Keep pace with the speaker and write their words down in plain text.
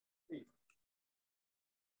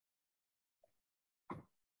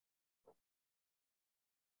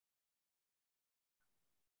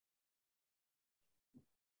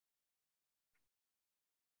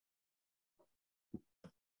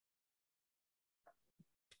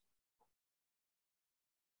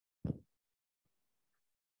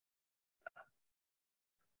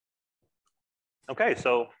Okay,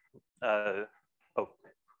 so, oh.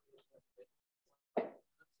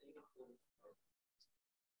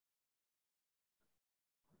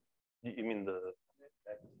 You mean the?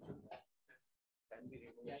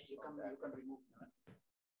 Yeah, you can remove.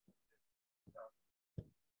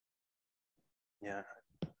 Yeah.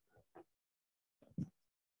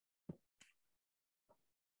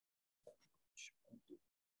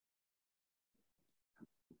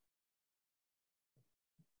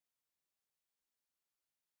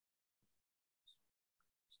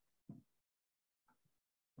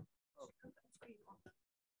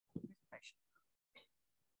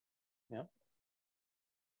 Yeah.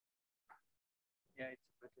 Yeah, it's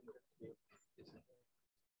better in the view.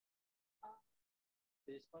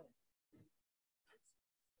 It's fine.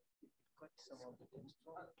 Got some of the text.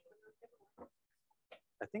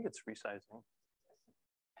 I think it's resizing.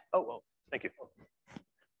 Oh, well, thank you.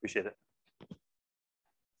 Appreciate it.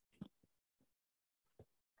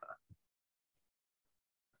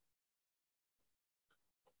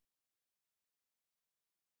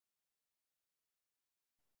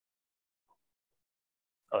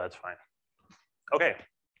 Oh, that's fine. Okay,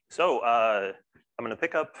 so I'm going to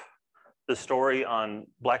pick up the story on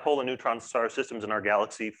black hole and neutron star systems in our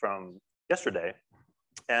galaxy from yesterday.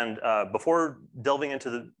 And before delving into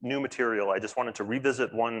the new material, I just wanted to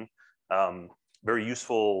revisit one very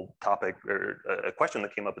useful topic or a question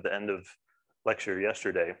that came up at the end of lecture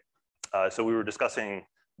yesterday. So we were discussing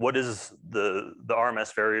what is the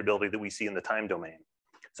RMS variability that we see in the time domain.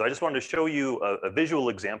 So I just wanted to show you a visual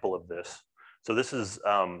example of this. So this is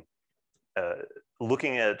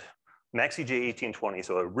looking at Maxi J 1820,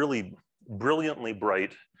 so a really brilliantly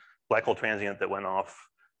bright black hole transient that went off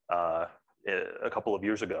a couple of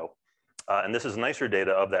years ago. And this is nicer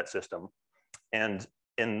data of that system. And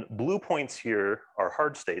in blue points here are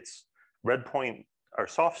hard states, red point are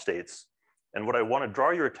soft states. And what I want to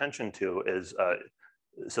draw your attention to is,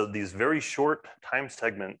 so these very short time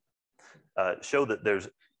segment show that there's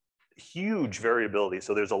huge variability.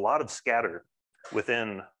 So there's a lot of scatter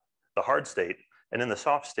within the hard state, and in the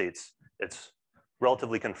soft states, it's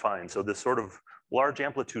relatively confined. So this sort of large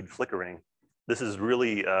amplitude flickering, this is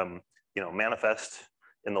really manifest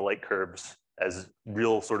in the light curves as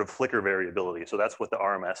real sort of flicker variability. So that's what the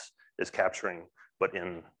RMS is capturing, but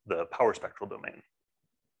in the power spectral domain.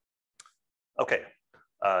 Okay,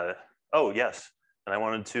 oh yes, and I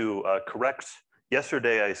wanted to correct,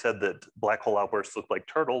 yesterday I said that black hole outbursts look like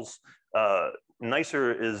turtles.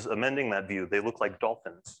 Nicer is amending that view. They look like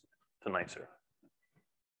dolphins to Nicer.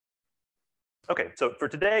 Okay, so for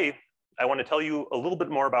today, I want to tell you a little bit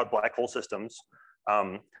more about black hole systems,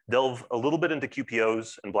 delve a little bit into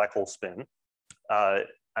QPOs and black hole spin.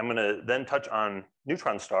 I'm going to then touch on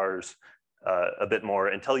neutron stars a bit more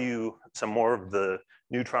and tell you some more of the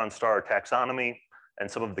neutron star taxonomy and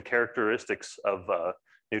some of the characteristics of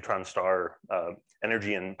neutron star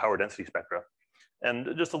energy and power density spectra,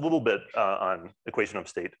 and just a little bit on equation of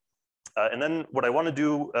state. And then what I want to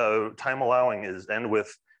do, time allowing, is end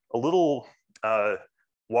with a little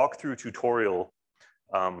walkthrough tutorial,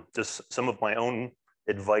 just some of my own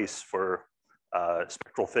advice for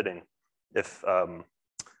spectral fitting. If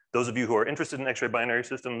those of you who are interested in X-ray binary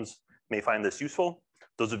systems may find this useful,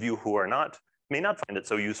 those of you who are not may not find it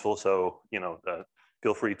so useful. So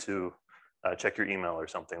feel free to check your email or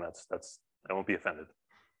something. I won't be offended.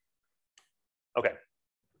 Okay.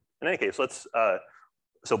 In any case, let's.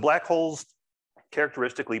 So black holes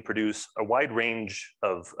characteristically produce a wide range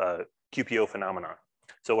of QPO phenomena.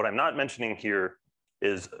 So what I'm not mentioning here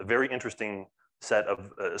is a very interesting set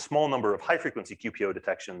of a small number of high frequency QPO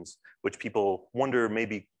detections, which people wonder may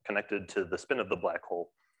be connected to the spin of the black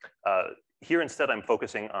hole. Here instead, I'm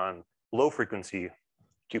focusing on low frequency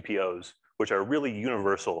QPOs, which are really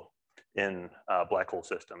universal in black hole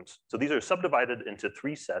systems. So these are subdivided into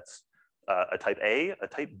three sets, a type A, a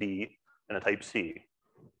type B, and a type C.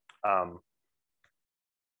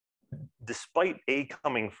 Despite A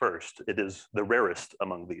coming first, it is the rarest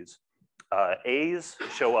among these. A's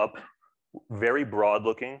show up very broad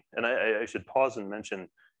looking, and I should pause and mention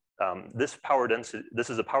this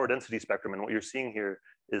is a power density spectrum, and what you're seeing here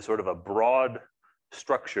is sort of a broad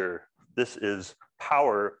structure. This is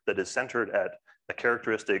power that is centered at a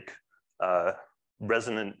characteristic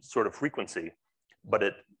resonant sort of frequency, but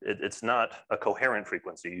it's not a coherent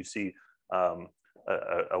frequency. You see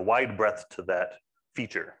a wide breadth to that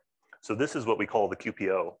feature. So this is what we call the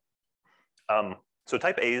QPO. So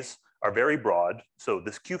type A's are very broad. So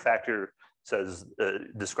this Q factor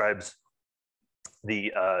describes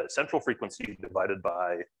the central frequency divided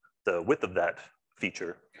by the width of that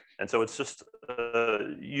feature. And so it's just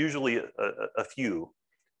usually a few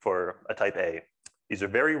for a type A. These are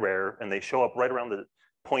very rare, and they show up right around the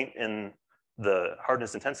point in the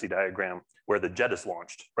hardness intensity diagram where the jet is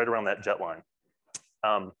launched, right around that jet line.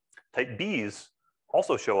 Type Bs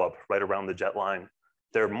also show up right around the jet line.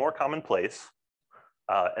 They're more commonplace,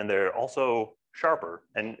 and they're also sharper.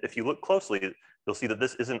 And if you look closely, you'll see that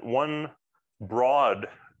this isn't one broad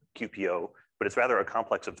QPO, but it's rather a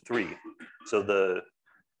complex of three. So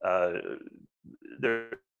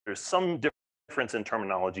there's some difference in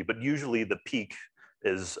terminology, but usually the peak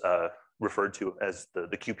is referred to as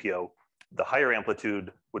the QPO. The higher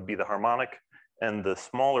amplitude would be the harmonic, and the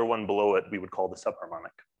smaller one below it we would call the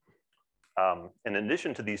subharmonic. In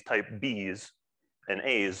addition to these type Bs and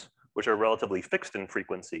As, which are relatively fixed in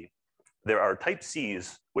frequency, there are type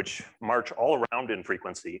Cs, which march all around in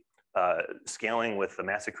frequency, scaling with the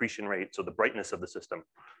mass accretion rate, so the brightness of the system.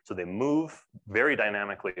 So they move very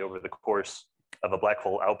dynamically over the course of a black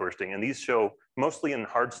hole outbursting. And these show mostly in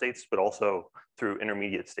hard states, but also through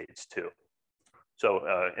intermediate states too.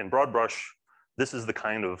 So in broad brush, this is the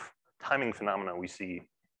kind of timing phenomena we see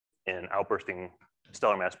in outbursting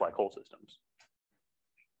stellar mass black hole systems.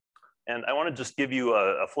 And I want to just give you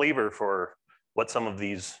a flavor for what some of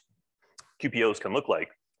these QPOs can look like.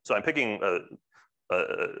 So I'm picking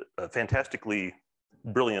a fantastically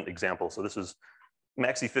brilliant example. So this is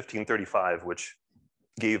Maxi 1535, which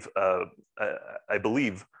gave, I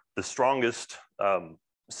believe, the strongest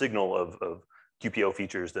signal of QPO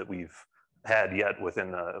features that we've had yet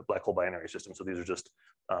within a black hole binary system. So these are just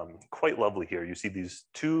quite lovely here. You see these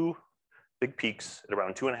two big peaks at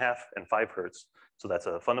around 2.5 and 5 hertz. So that's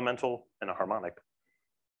a fundamental and a harmonic.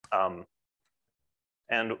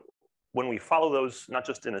 And when we follow those, not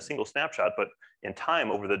just in a single snapshot, but in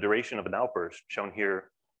time over the duration of an outburst, shown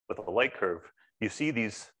here with a light curve, you see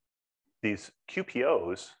these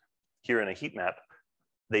QPOs here in a heat map.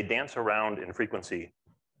 They dance around in frequency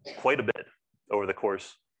quite a bit over the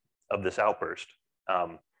course of this outburst.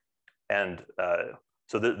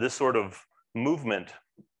 So this sort of movement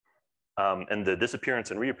and the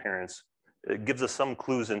disappearance and reappearance, it gives us some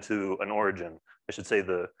clues into an origin. I should say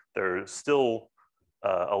there's still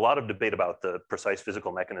a lot of debate about the precise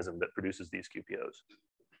physical mechanism that produces these QPOs.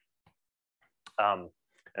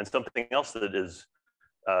 And something else that is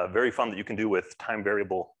very fun that you can do with time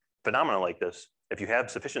variable phenomena like this, if you have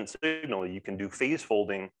sufficient signal, you can do phase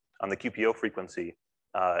folding on the QPO frequency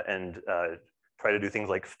and try to do things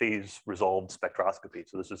like phase resolved spectroscopy.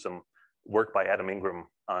 So this is some work by Adam Ingram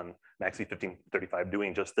on Maxi 1535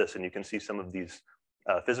 doing just this. And you can see some of these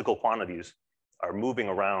physical quantities are moving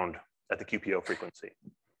around at the QPO frequency.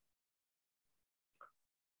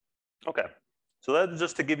 Okay, so that's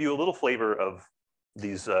just to give you a little flavor of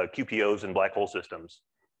these QPOs in black hole systems.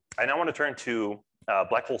 I now want to turn to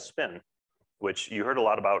black hole spin, which you heard a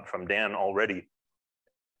lot about from Dan already.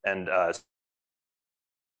 And I'm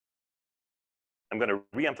going to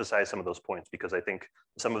reemphasize some of those points because I think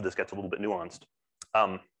some of this gets a little bit nuanced.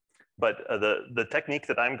 But the technique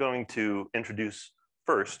that I'm going to introduce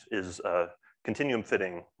first is continuum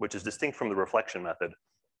fitting, which is distinct from the reflection method.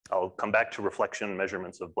 I'll come back to reflection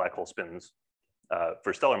measurements of black hole spins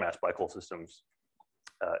for stellar mass black hole systems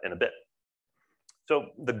in a bit.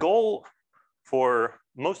 So the goal for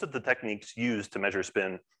most of the techniques used to measure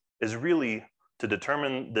spin is really to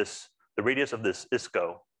determine the radius of this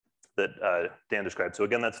ISCO that Dan described. So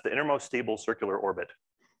again, that's the innermost stable circular orbit.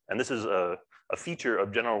 And this is a feature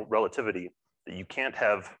of general relativity that you can't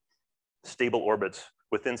have stable orbits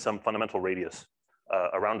within some fundamental radius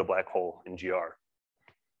around a black hole in GR.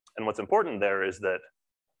 And what's important there is that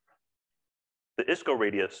the ISCO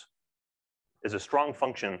radius is a strong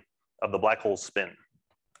function of the black hole's spin.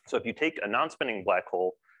 So if you take a non-spinning black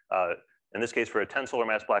hole, in this case for a 10 solar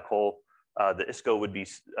mass black hole, the ISCO would be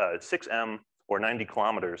 6m or 90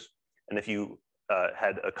 kilometers. And if you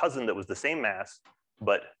had a cousin that was the same mass,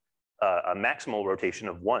 but a maximal rotation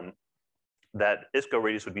of 1, that ISCO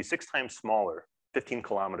radius would be 6 times smaller, 15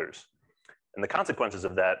 kilometers. And the consequences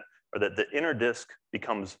of that are that the inner disk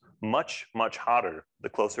becomes much, much hotter the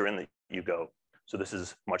closer in that you go. So this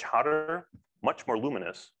is much hotter, much more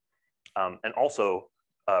luminous, and also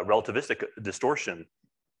relativistic distortion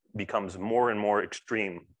becomes more and more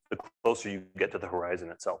extreme the closer you get to the horizon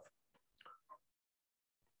itself.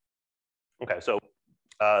 Okay, so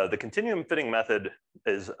the continuum fitting method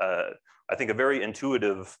is, I think, a very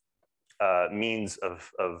intuitive means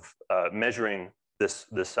of measuring this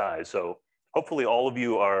size. So hopefully all of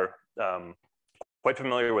you are quite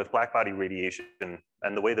familiar with blackbody radiation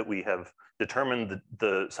and the way that we have determined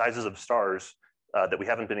the sizes of stars that we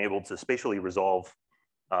haven't been able to spatially resolve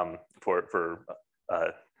for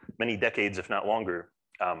many decades, if not longer.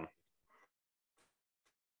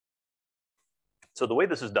 So the way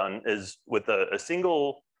this is done is with a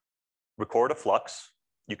single record of flux,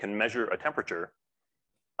 you can measure a temperature.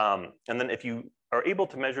 And then if you are able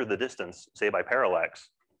to measure the distance, say by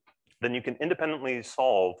parallax, then you can independently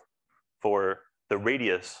solve for the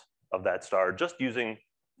radius of that star just using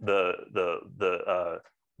the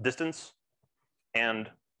distance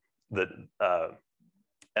and the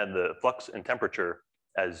flux and temperature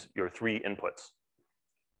as your 3 inputs.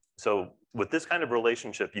 So with this kind of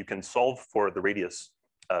relationship, you can solve for the radius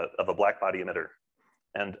of a black body emitter.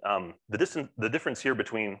 And the difference here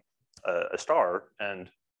between a star and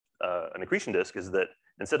an accretion disk is that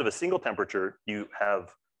instead of a single temperature, you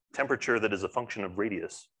have temperature that is a function of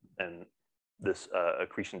radius in this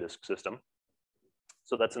accretion disk system.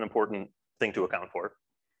 So that's an important thing to account for.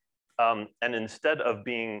 And instead of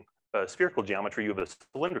being a spherical geometry, you have a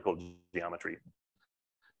cylindrical geometry.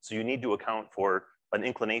 So you need to account for an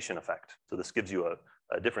inclination effect. So this gives you a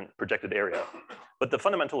different projected area. But the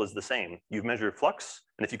fundamental is the same. You measure flux,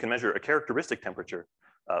 and if you can measure a characteristic temperature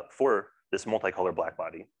for this multicolor black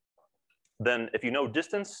body, then if you know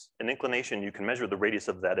distance and inclination, you can measure the radius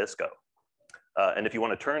of that ISCO. And if you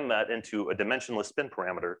want to turn that into a dimensionless spin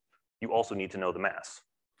parameter, you also need to know the mass.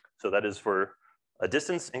 So that is for a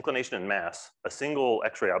distance, inclination, and mass, a single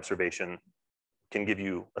X-ray observation can give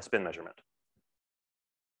you a spin measurement.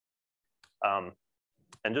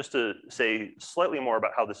 And just to say slightly more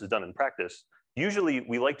about how this is done in practice, usually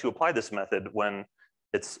we like to apply this method when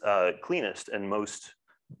it's cleanest and most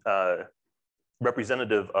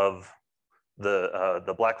representative of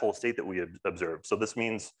the black hole state that we observe. So this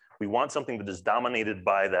means we want something that is dominated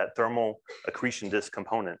by that thermal accretion disk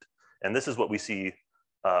component. And this is what we see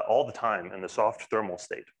all the time in the soft thermal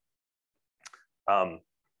state. And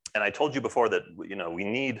I told you before that we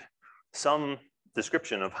need some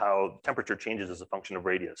description of how temperature changes as a function of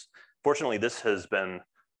radius. Fortunately, this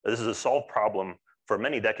is a solved problem for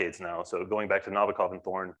many decades now. So going back to Novikov and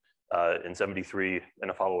Thorne in '73 in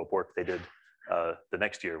a follow-up work they did the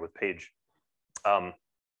next year with Page,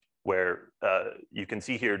 where you can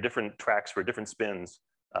see here different tracks for different spins,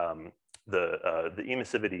 the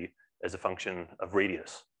emissivity as a function of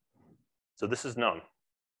radius. So this is known.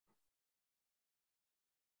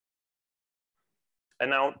 And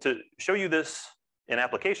now to show you this in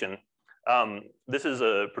application, this is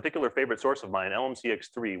a particular favorite source of mine,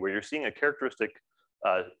 LMCx3, where you're seeing a characteristic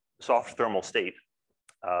soft thermal state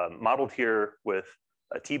modeled here with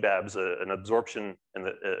TBABs, an absorption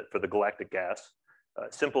for the galactic gas,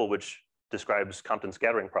 Simple, which describes Compton's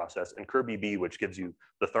scattering process, and Kirby-B, which gives you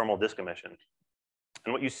the thermal disk emission.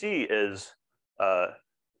 And what you see is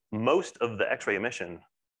most of the X-ray emission,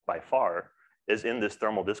 by far, is in this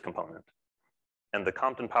thermal disk component. And the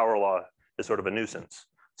Compton power law is sort of a nuisance.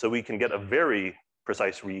 So we can get a very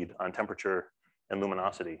precise read on temperature and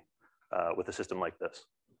luminosity with a system like this.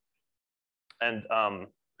 And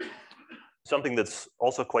something that's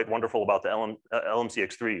also quite wonderful about the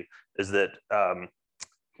LMCx3 is that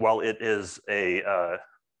while it is I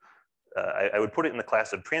would put it in the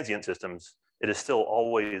class of transient systems, it is still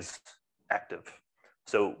always active.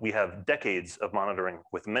 So we have decades of monitoring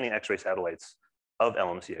with many X-ray satellites of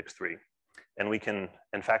LMCx3. And we can,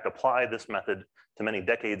 in fact, apply this method to many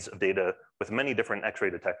decades of data with many different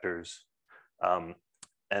X-ray detectors.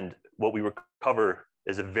 And what we recover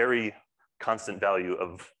is a very constant value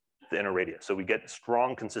of the inner radius. So we get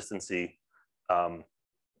strong consistency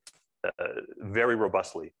very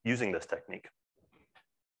robustly using this technique.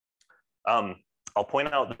 I'll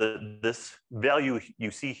point out that this value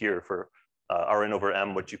you see here for Rn over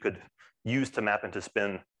m, which you could use to map into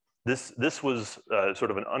spin, this was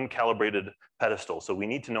sort of an uncalibrated pedestal. So we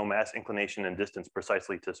need to know mass, inclination, and distance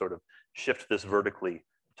precisely to sort of shift this vertically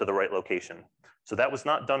to the right location. So that was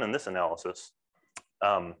not done in this analysis.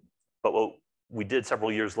 But what we did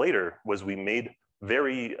several years later was we made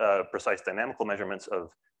very precise dynamical measurements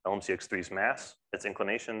of LMCx3's mass, its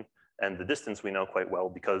inclination, and the distance we know quite well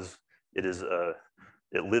because it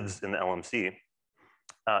lives in the LMC.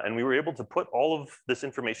 And we were able to put all of this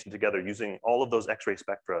information together using all of those X-ray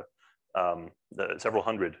spectra, several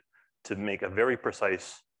hundred, to make a very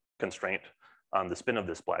precise constraint on the spin of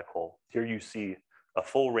this black hole. Here you see a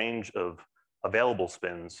full range of available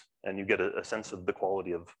spins, and you get a sense of the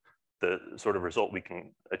quality of the sort of result we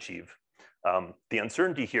can achieve. The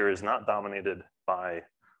uncertainty here is not dominated by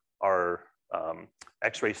our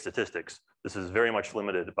X-ray statistics. This is very much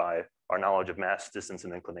limited by our knowledge of mass, distance,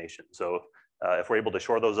 and inclination. So if we're able to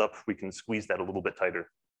shore those up, we can squeeze that a little bit tighter,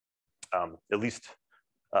 at least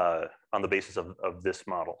on the basis of this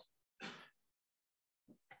model.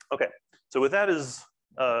 Okay, so with that as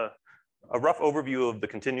a rough overview of the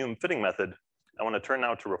continuum fitting method, I want to turn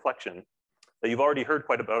now to reflection. You've already heard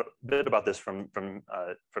quite a bit about this from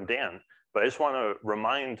Dan, but I just want to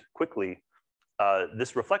remind quickly,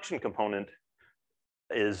 this reflection component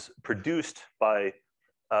is produced by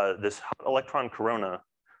this hot electron corona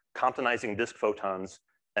Comptonizing disk photons,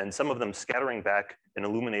 and some of them scattering back and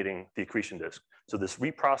illuminating the accretion disk. So this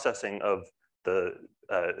reprocessing of the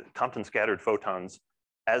Compton scattered photons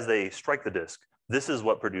as they strike the disk, this is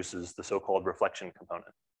what produces the so-called reflection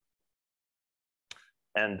component.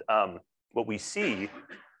 And what we see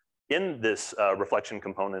in this reflection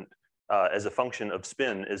component as a function of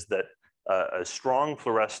spin is that a strong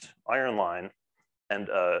fluoresced iron line and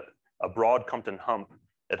a broad Compton hump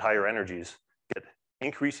at higher energies get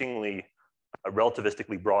increasingly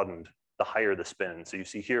relativistically broadened the higher the spin. So you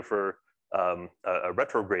see here for a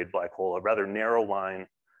retrograde black hole, a rather narrow line,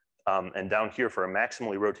 and down here for a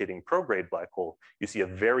maximally rotating prograde black hole, you see a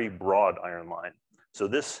very broad iron line. So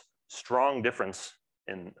this strong difference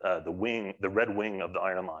in the red wing of the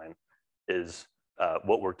iron line is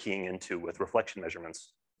what we're keying into with reflection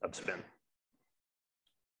measurements of spin.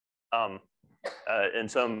 And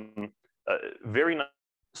some very nice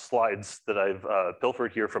slides that I've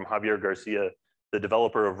pilfered here from Javier Garcia, the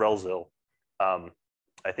developer of RelZil,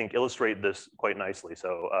 I think illustrate this quite nicely.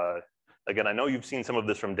 So again, I know you've seen some of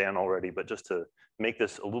this from Dan already, but just to make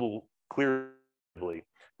this a little clearly,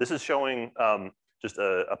 this is showing just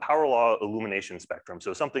a power law illumination spectrum.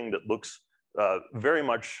 So something that looks very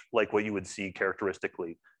much like what you would see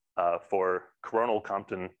characteristically for coronal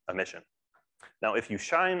Compton emission. Now, if you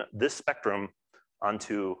shine this spectrum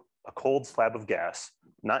onto a cold slab of gas,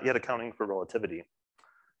 not yet accounting for relativity,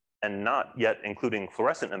 and not yet including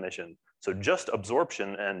fluorescent emission, so just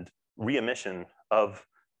absorption and re-emission of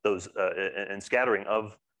those and scattering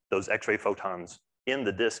of those X-ray photons in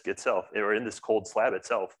the disk itself, or in this cold slab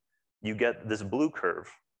itself, you get this blue curve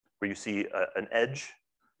where you see an edge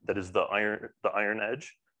that is the iron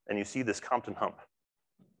edge, and you see this Compton hump.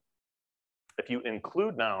 If you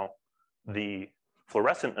include now the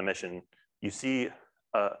fluorescent emission, you see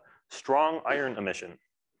a strong iron emission.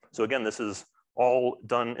 So again, this is all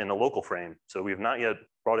done in a local frame. So we have not yet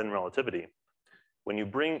brought in relativity. When you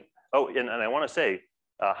bring, oh, and I want to say,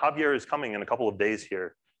 Javier is coming in a couple of days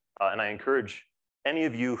here, and I encourage any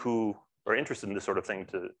of you who are interested in this sort of thing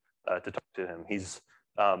to talk to him. He's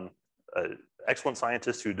an excellent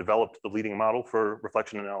scientist who developed the leading model for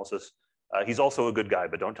reflection analysis. He's also a good guy,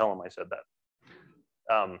 but don't tell him I said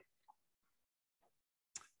that.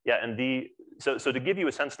 Yeah, and so to give you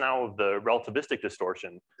a sense now of the relativistic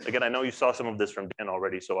distortion, again, I know you saw some of this from Dan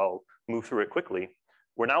already, so I'll move through it quickly.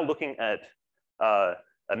 We're now looking at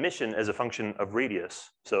emission as a function of radius.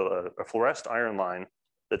 So a fluoresced iron line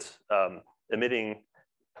that's emitting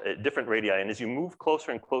different radii. And as you move closer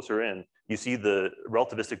and closer in, you see the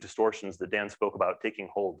relativistic distortions that Dan spoke about taking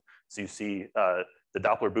hold. So you see the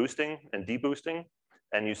Doppler boosting and deboosting,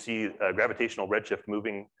 and you see gravitational redshift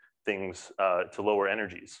moving things to lower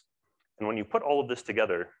energies. And when you put all of this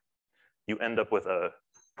together, you end up with a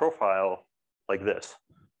profile like this.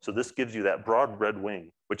 So this gives you that broad red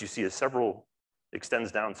wing, which you see as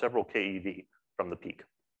extends down several keV from the peak.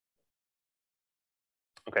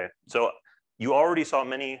 Okay, so you already saw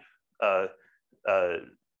many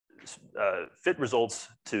fit results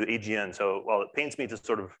to AGN. So while it pains me to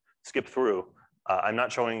sort of skip through, I'm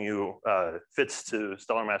not showing you fits to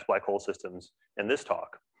stellar mass black hole systems in this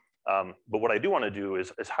talk. But what I do want to do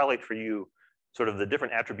is highlight for you sort of the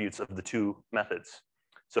different attributes of the two methods.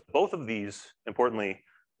 So both of these, importantly,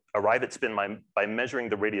 arrive at spin by measuring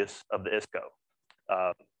the radius of the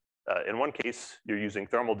ISCO. In one case, you're using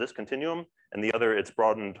thermal discontinuum, and the other, it's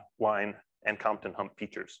broadened line and Compton hump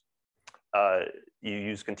features. You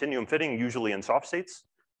use continuum fitting, usually in soft states.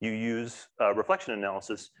 You use reflection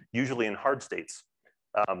analysis, usually in hard states.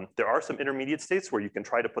 There are some intermediate states where you can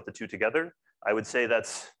try to put the two together. I would say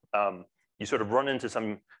that's, you sort of run into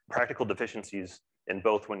some practical deficiencies in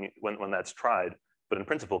both when that's tried, but in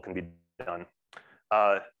principle can be done.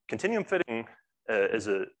 Continuum fitting as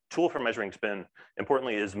a tool for measuring spin,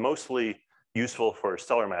 importantly, is mostly useful for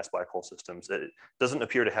stellar mass black hole systems. It doesn't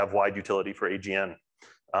appear to have wide utility for AGN,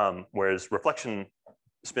 whereas reflection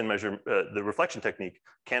spin measure, the reflection technique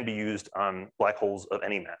can be used on black holes of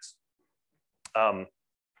any mass.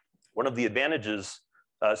 One of the advantages,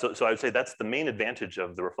 so I would say that's the main advantage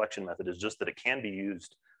of the reflection method, is just that it can be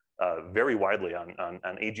used very widely on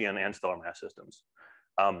AGN and stellar mass systems.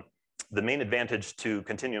 The main advantage to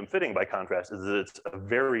continuum fitting, by contrast, is that it's a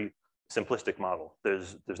very simplistic model.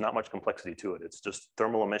 There's not much complexity to it. It's just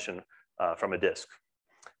thermal emission from a disk.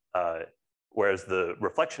 Whereas the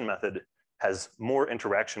reflection method has more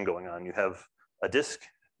interaction going on. You have a disk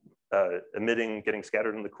emitting, getting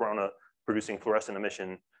scattered in the corona, producing fluorescent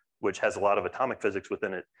emission, which has a lot of atomic physics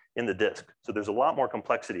within it in the disk. So there's a lot more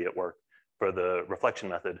complexity at work for the reflection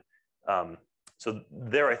method. So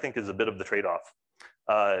there, I think, is a bit of the trade-off.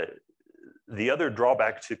 The other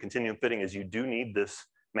drawback to continuum fitting is you do need this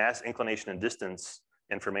mass, inclination, and distance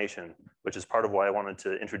information, which is part of why I wanted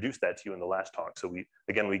to introduce that to you in the last talk. So we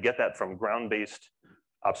get that from ground-based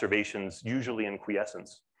observations, usually in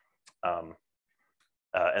quiescence.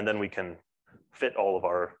 And then we can fit all of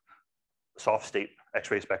our soft state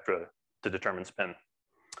X-ray spectra to determine spin.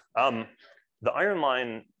 The iron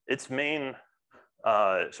line, its main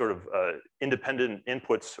independent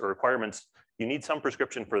inputs or requirements, you need some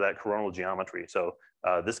prescription for that coronal geometry. So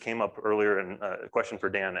this came up earlier in a question for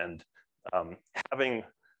Dan, and having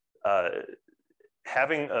a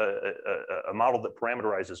model that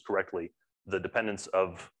parameterizes correctly the dependence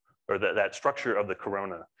of, or that structure of the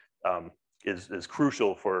corona is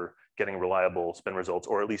crucial for getting reliable spin results,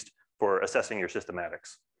 or at least for assessing your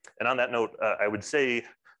systematics. And on that note, I would say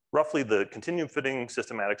roughly the continuum fitting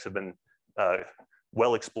systematics have been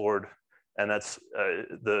well explored, and that's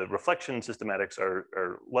the reflection systematics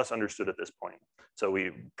are less understood at this point. So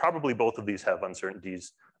probably both of these have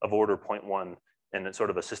uncertainties of order 0.1 in a sort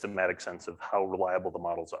of a systematic sense of how reliable the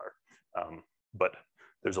models are. But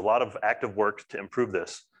there's a lot of active work to improve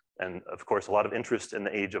this, and of course a lot of interest in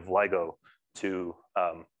the age of LIGO to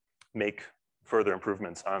make further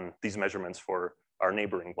improvements on these measurements for our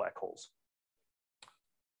neighboring black holes.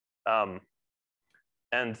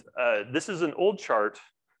 This is an old chart,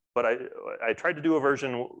 but I tried to do a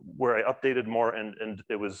version where I updated more, and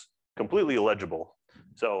it was completely illegible.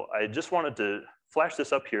 So I just wanted to flash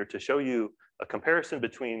this up here to show you a comparison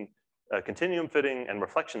between continuum fitting and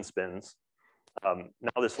reflection spins.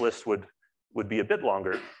 Now this list would be a bit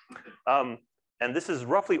longer. And this is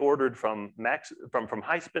roughly ordered from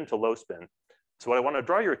high spin to low spin. So what I want to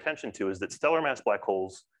draw your attention to is that stellar mass black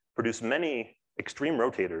holes produce many extreme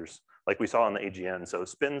rotators, like we saw in the AGN. So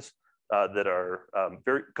spins that are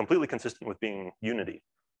completely consistent with being unity.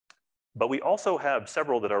 But we also have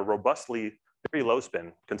several that are robustly very low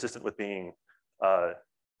spin, consistent with being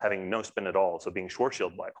having no spin at all, so being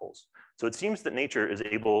Schwarzschild black holes. So it seems that nature is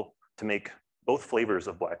able to make both flavors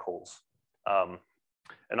of black holes.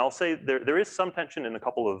 And I'll say there is some tension in a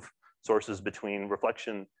couple of sources between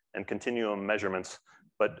reflection and continuum measurements,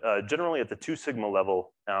 but generally at the 2 sigma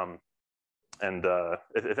level.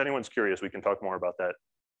 If anyone's curious, we can talk more about that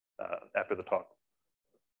after the talk.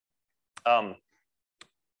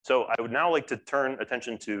 So I would now like to turn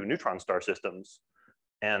attention to neutron star systems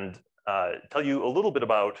and tell you a little bit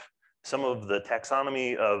about some of the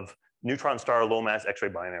taxonomy of neutron star low mass X-ray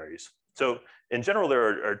binaries. So in general,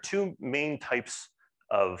 there are 2 main types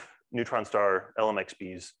of neutron star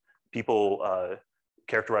LMXBs. People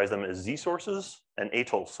characterize them as Z sources and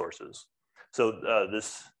atoll sources. So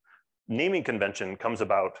this naming convention comes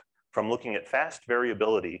about from looking at fast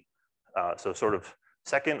variability, so sort of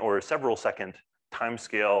second or several second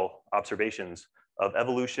timescale observations of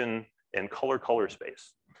evolution in color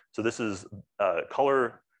space. So this is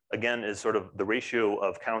color, again, is sort of the ratio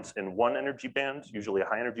of counts in one energy band, usually a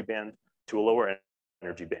high energy band, to a lower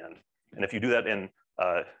energy band. And if you do that in,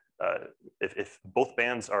 if both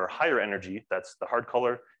bands are higher energy, that's the hard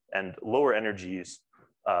color, and lower energies,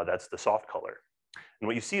 that's the soft color. And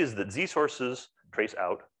what you see is that Z sources trace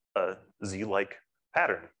out a Z-like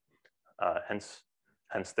pattern, hence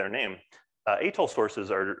their name. Atoll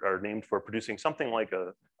sources are named for producing something like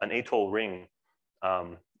an atoll ring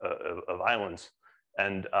of islands.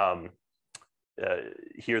 And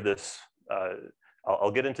here this,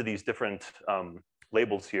 I'll get into these different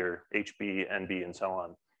labels here, HB, NB, and so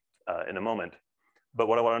on in a moment. But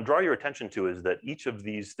what I want to draw your attention to is that each of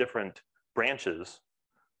these different branches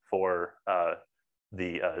for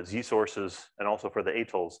the Z sources and also for the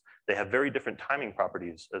atolls, they have very different timing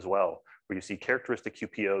properties as well, where you see characteristic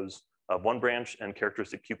QPOs of one branch and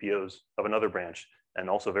characteristic QPOs of another branch, and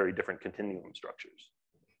also very different continuum structures.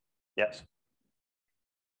 Yes?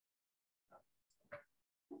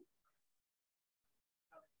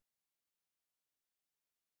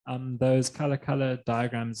 Those color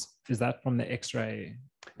diagrams, is that from the X-ray?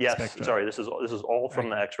 Yes, spectra? sorry, this is all from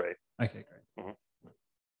the X-ray. Okay, great. Mm-hmm.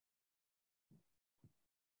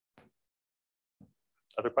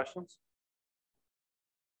 Other questions?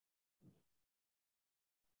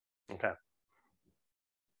 Okay.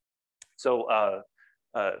 So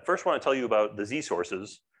first I want to tell you about the Z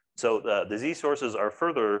sources. So the Z sources are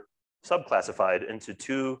further subclassified into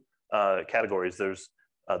 2 categories. There's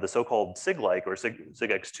the so-called SIG-like or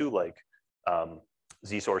SIG-X2-like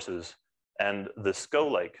Z sources, and the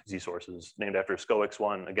SCO-like Z sources, named after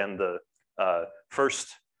SCO-X1. Again, the first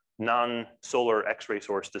non-solar X-ray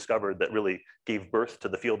source discovered that really gave birth to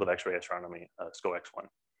the field of X-ray astronomy, SCO-X1.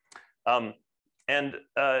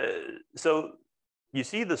 So you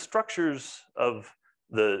see the structures of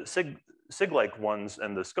the SIG-like ones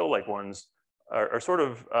and the SCO-like ones are sort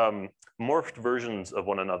of morphed versions of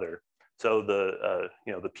one another. So the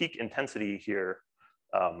peak intensity here,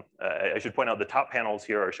 I should point out the top panels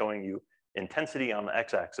here are showing you intensity on the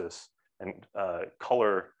x-axis and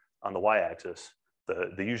color on the y-axis.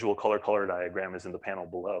 The usual color diagram is in the panel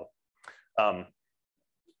below.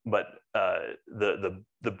 But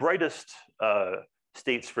the brightest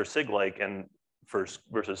states for SIG-like and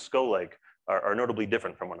versus SCO-like are notably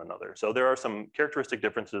different from one another. So there are some characteristic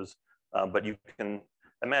differences, but you can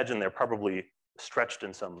imagine they're probably stretched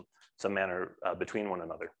in some manner between one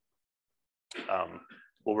another.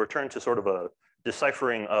 We'll return to sort of a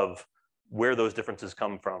deciphering of where those differences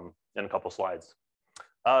come from in a couple slides.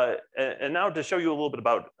 And now to show you a little bit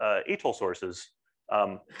about atoll sources.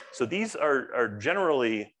 So these are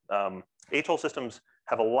generally, atoll systems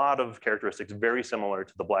have a lot of characteristics very similar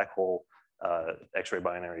to the black hole X-ray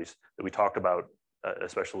binaries that we talked about,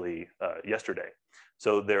 especially yesterday.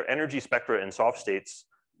 So their energy spectra in soft states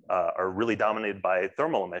are really dominated by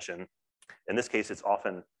thermal emission. In this case, it's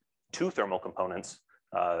often two thermal components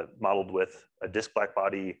modeled with a disk black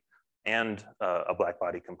body and a black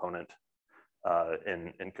body component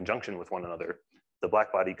in conjunction with one another, the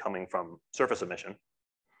black body coming from surface emission.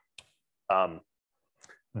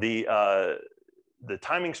 The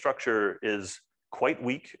timing structure is quite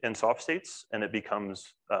weak in soft states, and it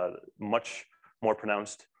becomes much more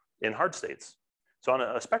pronounced in hard states. So on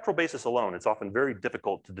a spectral basis alone, it's often very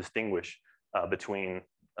difficult to distinguish between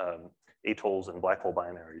atolls and black hole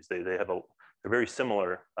binaries. They're very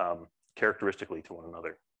similar characteristically to one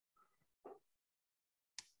another.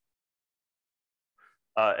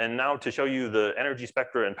 And now to show you the energy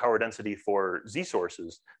spectra and power density for Z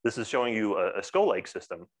sources, this is showing you a SCO-like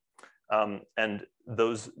system. And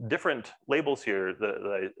those different labels here that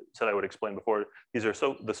I said I would explain before, these are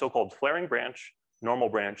the so-called flaring branch, normal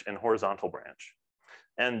branch, and horizontal branch.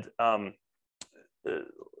 And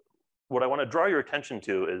what I want to draw your attention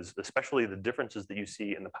to is especially the differences that you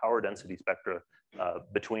see in the power density spectra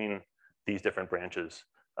between these different branches.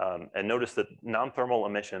 And notice that non-thermal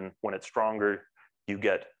emission, when it's stronger, you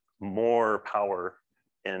get more power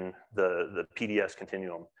in the PDS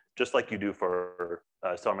continuum, just like you do for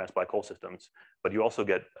stellar mass black hole systems. But you also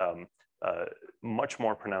get much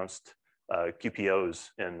more pronounced QPOs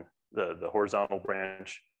in the horizontal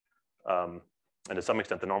branch, and to some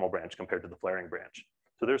extent the normal branch compared to the flaring branch.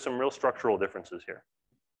 So there's some real structural differences here.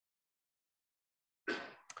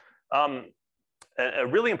 A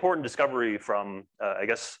really important discovery from, I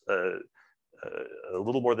guess, a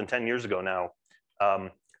little more than 10 years ago now,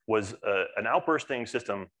 was an outbursting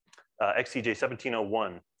system,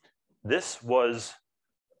 XCJ1701. This was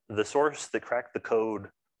the source that cracked the code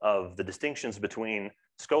of the distinctions between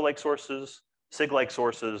SCO-like sources, SIG-like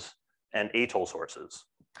sources, and atoll sources.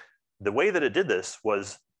 The way that it did this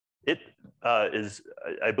was it is,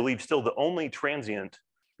 I believe, still the only transient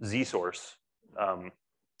Z source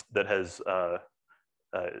that has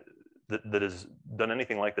done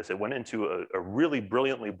anything like this. It went into a really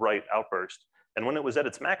brilliantly bright outburst. And when it was at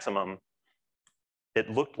its maximum, it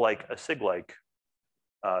looked like a SIG-like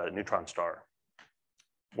neutron star.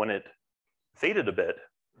 When it faded a bit,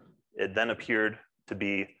 it then appeared to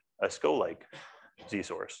be a SCO-like Z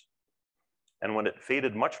source. And when it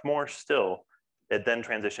faded much more still, it then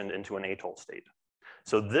transitioned into an atoll state.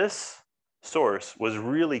 So this source was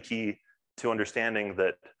really key to understanding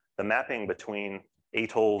that the mapping between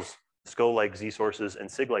atolls, SCO-like Z sources, and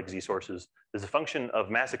SIG-like Z sources is a function of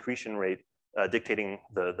mass accretion rate dictating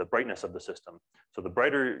the brightness of the system. So the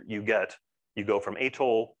brighter you get, you go from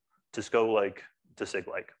atoll to SCO-like to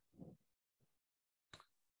SIG-like.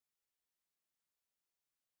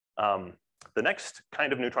 The next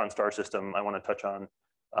kind of neutron star system I want to touch on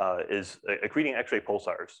is accreting X-ray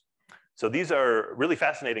pulsars. So these are really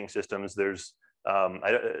fascinating systems. There's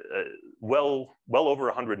well over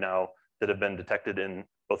 100 now that have been detected in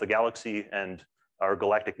both the galaxy and our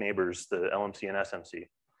galactic neighbors, the LMC and SMC.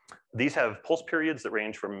 These have pulse periods that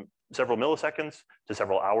range from several milliseconds to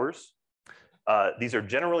several hours. These are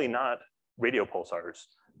generally not radio pulsars.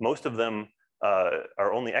 Most of them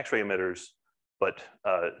are only X-ray emitters, but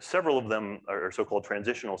several of them are so-called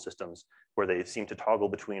transitional systems where they seem to toggle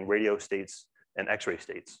between radio states and X-ray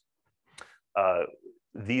states.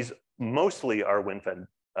 These mostly are wind-fed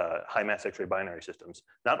high mass X-ray binary systems.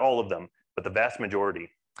 Not all of them, but the vast majority.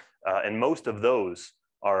 And most of those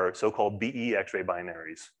are so-called BE X-ray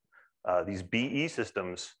binaries. These BE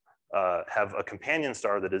systems have a companion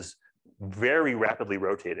star that is very rapidly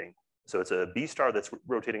rotating. So it's a B star that's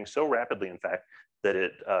rotating so rapidly, in fact, that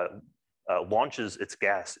it launches its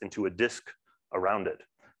gas into a disk around it.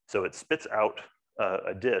 So it spits out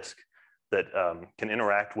a disk that can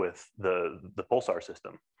interact with the pulsar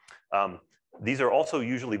system. These are also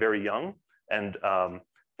usually very young, and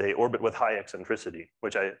they orbit with high eccentricity,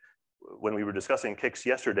 which when we were discussing kicks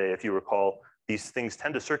yesterday, if you recall, these things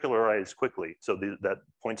tend to circularize quickly. So that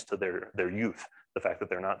points to their youth, the fact that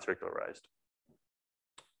they're not circularized.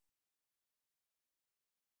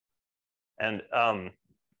 And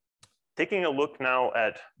taking a look now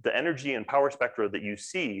at the energy and power spectra that you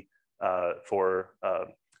see for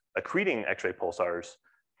accreting X-ray pulsars,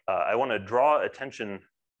 I want to draw attention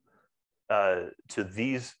to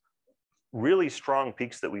these really strong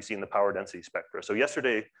peaks that we see in the power density spectra. So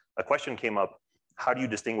yesterday, a question came up: how do you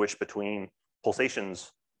distinguish between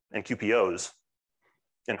pulsations and QPOs?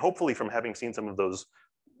 And hopefully, from having seen some of those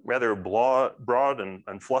rather broad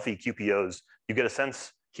and fluffy QPOs, you get a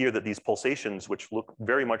sense here that these pulsations, which look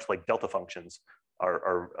very much like delta functions,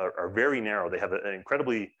 are very narrow. They have an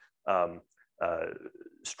incredibly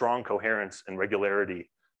strong coherence and regularity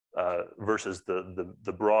versus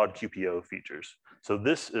the broad QPO features. So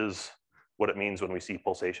this is what it means when we see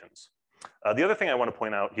pulsations. The other thing I want to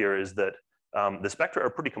point out here is that the spectra are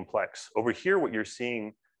pretty complex. Over here, what you're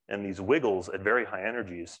seeing in these wiggles at very high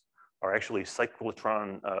energies are actually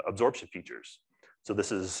cyclotron absorption features. So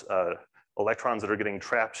this is electrons that are getting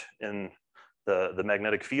trapped in the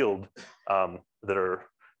magnetic field that are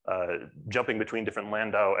jumping between different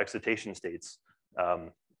Landau excitation states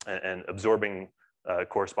and absorbing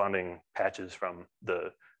corresponding patches from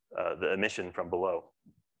the emission from below.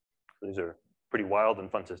 These are pretty wild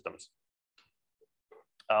and fun systems.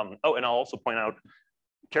 Oh, and I'll also point out,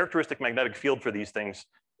 characteristic magnetic field for these things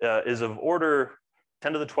is of order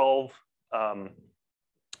 10 to the 12,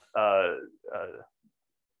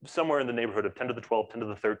 somewhere in the neighborhood of 10 to the 12, 10 to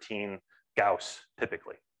the 13 Gauss,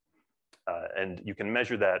 typically. And you can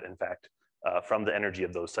measure that, in fact, from the energy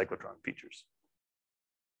of those cyclotron features.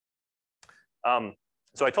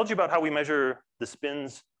 So I told you about how we measure the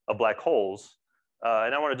spins of black holes.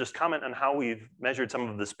 And I want to just comment on how we've measured some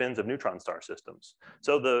of the spins of neutron star systems.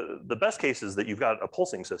 So the best case is that you've got a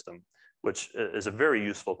pulsing system, which is a very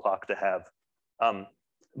useful clock to have.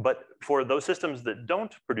 But for those systems that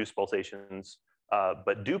don't produce pulsations,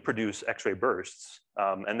 but do produce X-ray bursts,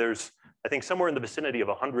 and there's, I think, somewhere in the vicinity of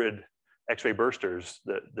 100 X-ray bursters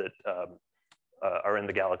that are in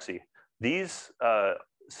the galaxy. These,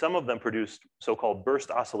 some of them produce so-called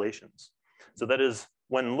burst oscillations. So that is,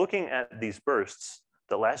 when looking at these bursts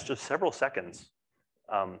that last just several seconds,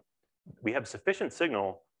 we have sufficient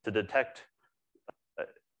signal to detect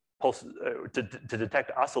to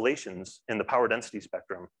detect oscillations in the power density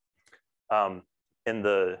spectrum in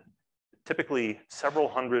the typically several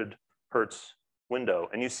hundred hertz window.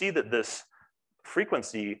 And you see that this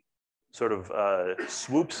frequency sort of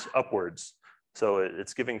swoops upwards. So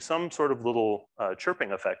it's giving some sort of little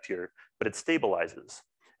chirping effect here, but it stabilizes.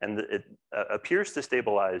 And it appears to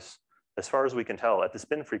stabilize, as far as we can tell, at the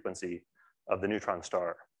spin frequency of the neutron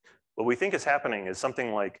star. What we think is happening is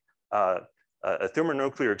something like a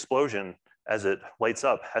thermonuclear explosion, as it lights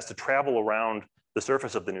up, has to travel around the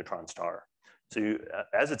surface of the neutron star. So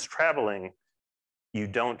as it's traveling, you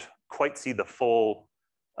don't quite see the full,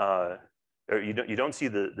 or you don't see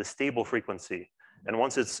the stable frequency. And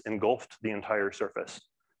once it's engulfed the entire surface,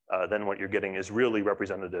 then what you're getting is really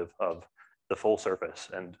representative of the full surface.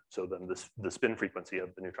 And so then the spin frequency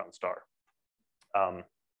of the neutron star.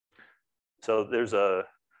 So there's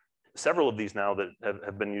several of these now that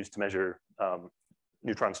have been used to measure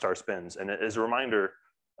neutron star spins. And as a reminder,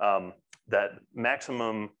 that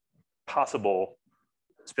maximum possible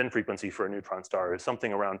spin frequency for a neutron star is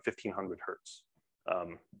something around 1500 hertz.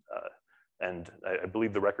 And I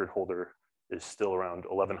believe the record holder is still around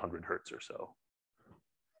 1100 hertz or so.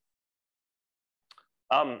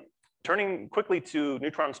 Turning quickly to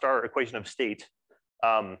neutron star equation of state,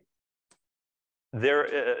 so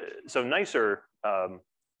NICER,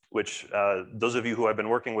 which those of you who I've been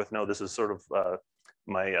working with know this is sort of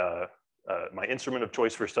my instrument of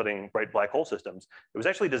choice for studying bright black hole systems. It was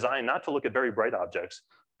actually designed not to look at very bright objects,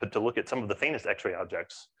 but to look at some of the faintest X-ray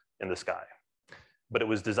objects in the sky. But it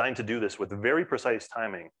was designed to do this with very precise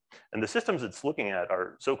timing. And the systems it's looking at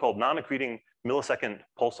are so-called non-accreting millisecond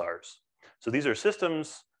pulsars. So these are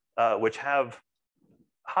systems which have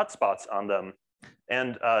hotspots on them.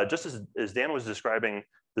 And just as Dan was describing,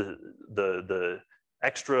 the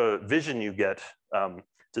extra vision you get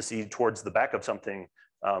to see towards the back of something,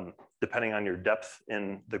 depending on your depth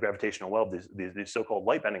in the gravitational weld, these so-called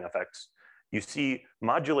light bending effects, you see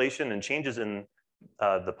modulation and changes in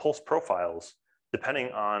the pulse profiles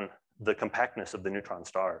depending on the compactness of the neutron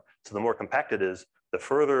star. So the more compact it is, the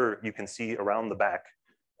further you can see around the back.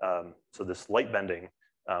 So this light bending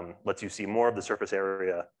lets you see more of the surface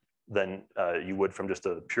area than you would from just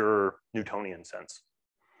a pure Newtonian sense.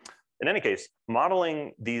 In any case,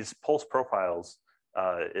 modeling these pulse profiles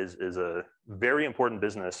is a very important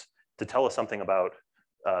business to tell us something about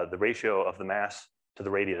the ratio of the mass to the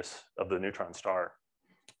radius of the neutron star.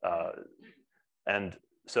 And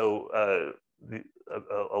so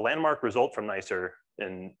a landmark result from NICER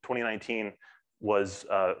in 2019 was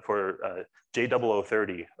for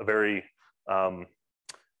J0030, a very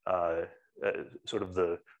sort of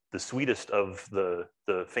the sweetest of the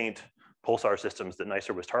faint pulsar systems that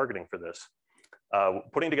NICER was targeting for this.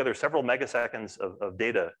 Putting together several megaseconds of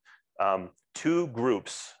data, two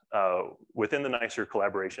groups within the NICER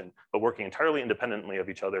collaboration, but working entirely independently of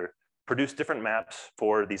each other, produced different maps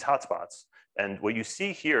for these hotspots. And what you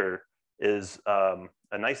see here is a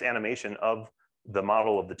nice animation of the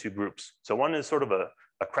model of the two groups. So one is sort of a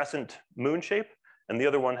crescent moon shape, and the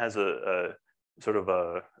other one has a sort of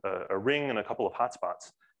a ring and a couple of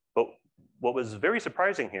hotspots. But what was very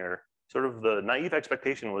surprising here, sort of the naive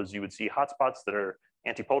expectation was you would see hotspots that are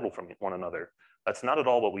antipodal from one another. That's not at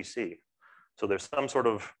all what we see. So there's some sort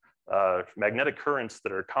of magnetic currents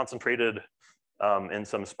that are concentrated in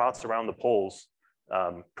some spots around the poles,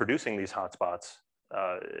 producing these hotspots.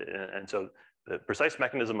 And so the precise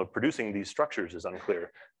mechanism of producing these structures is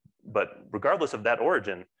unclear. But regardless of that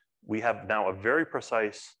origin, we have now a very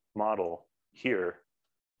precise model here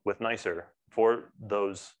with NICER for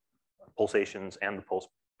those pulsations and the pulse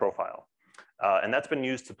profile. And that's been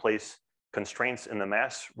used to place constraints in the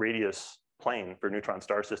mass radius plane for neutron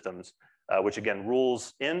star systems, which again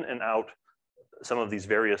rules in and out some of these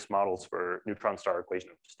various models for neutron star equation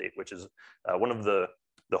of state, which is one of the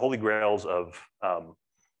holy grails of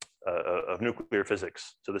nuclear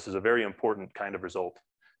physics. So this is a very important kind of result.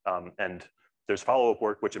 And there's follow-up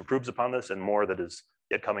work which improves upon this and more that is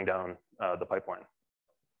yet coming down the pipeline.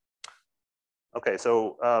 Okay,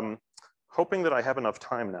 so hoping that I have enough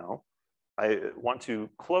time now, I want to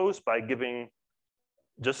close by giving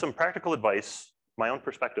just some practical advice, my own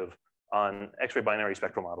perspective on X-ray binary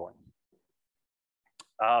spectral modeling.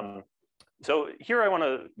 So here I want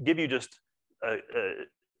to give you just a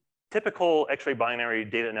typical X-ray binary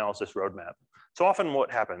data analysis roadmap. So often what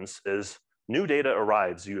happens is new data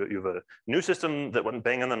arrives. You have a new system that went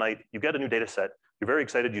bang in the night. You get a new data set. You're very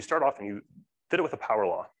excited. You start off and you fit it with a power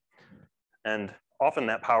law. And often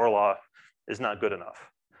that power law is not good enough.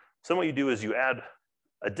 So what you do is you add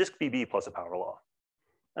a disk BB plus a power law.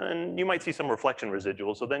 And you might see some reflection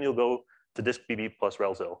residuals. So then you'll go to disk BB plus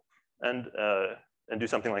RelZil and do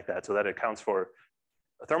something like that. So that accounts for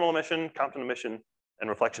a thermal emission, Compton emission, and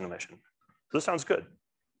reflection emission. So this sounds good.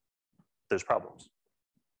 There's problems.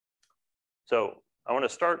 So I want to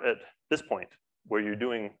start at this point where you're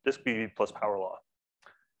doing disk BB plus power law.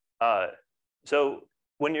 So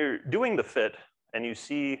when you're doing the fit and you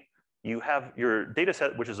see you have your data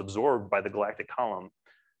set which is absorbed by the galactic column,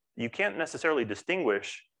 you can't necessarily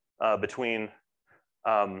distinguish between,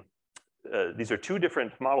 these are two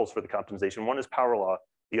different models for the compensation. One is power law,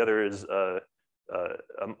 the other is a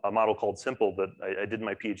model called simple that I did in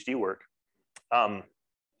my PhD work.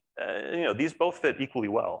 These both fit equally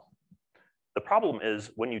well. The problem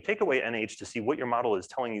is when you take away NH to see what your model is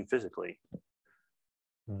telling you physically,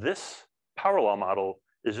 this power law model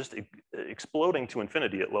is just exploding to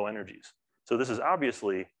infinity at low energies. So this is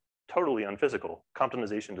obviously totally unphysical.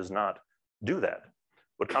 Comptonization does not do that.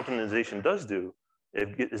 What comptonization does do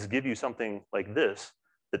is give you something like this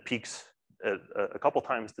that peaks at a couple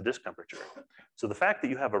times the disk temperature. So the fact that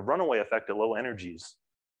you have a runaway effect at low energies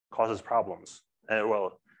causes problems. And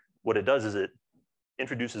well, what it does is it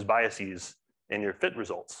introduces biases in your fit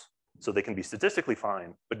results. So they can be statistically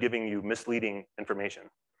fine, but giving you misleading information.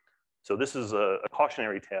 So this is a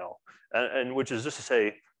cautionary tale, and which is just to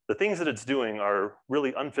say, the things that it's doing are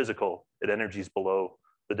really unphysical at energies below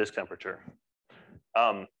the disk temperature.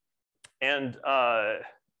 I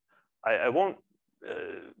won't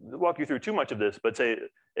walk you through too much of this, but say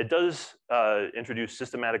it does introduce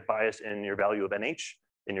systematic bias in your value of NH,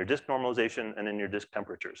 in your disk normalization, and in your disk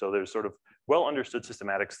temperature. So there's sort of well understood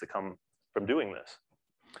systematics that come from doing this.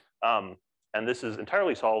 And this is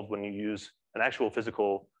entirely solved when you use an actual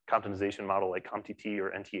physical comptonization model like CompTT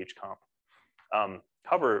or NTH-Comp.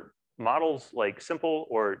 However, models like Simple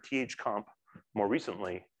or TH-Comp more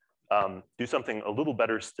recently do something a little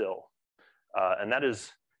better still. And that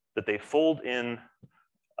is that they fold in,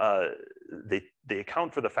 they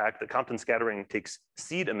account for the fact that Compton scattering takes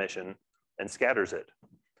seed emission and scatters it.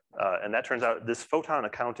 And that turns out this photon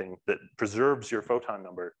accounting that preserves your photon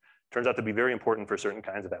number turns out to be very important for certain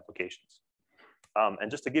kinds of applications. And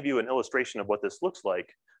just to give you an illustration of what this looks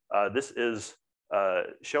like, this is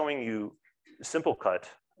showing you simple cut,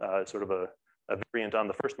 sort of a variant on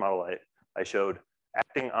the first model I showed,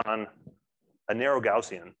 acting on a narrow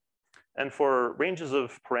Gaussian. And for ranges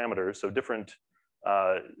of parameters, so different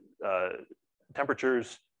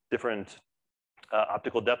temperatures, different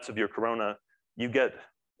optical depths of your corona, you get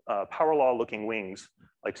power law looking wings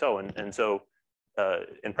like so. And so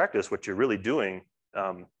in practice, what you're really doing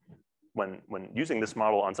when using this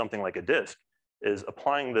model on something like a disk is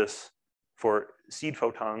applying this for seed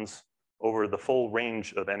photons over the full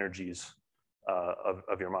range of energies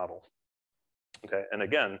of your model. Okay, and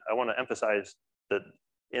again, I want to emphasize that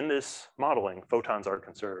in this modeling, photons are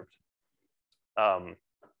conserved.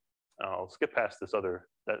 I'll skip past this other,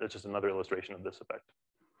 that's just another illustration of this effect.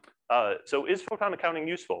 So is photon accounting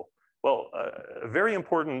useful? Well, very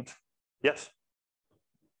important, yes?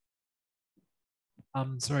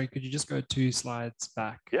 Sorry, could you just go 2 slides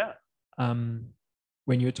back? Yeah.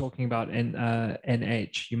 When you were talking about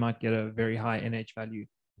NH, you might get a very high NH value.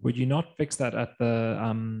 Would you not fix that at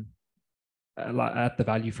the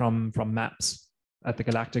value from maps, at the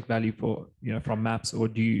galactic value for, from maps, or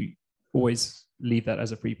do you always leave that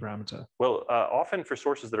as a free parameter? Well, often for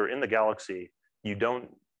sources that are in the galaxy, you don't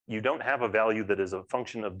have a value that is a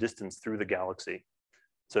function of distance through the galaxy.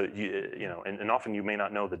 So and often you may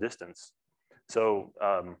not know the distance. So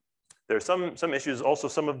there's some issues. Also,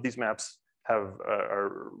 some of these maps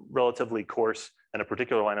are relatively coarse, and a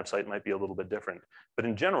particular line of sight might be a little bit different. But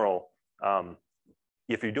in general,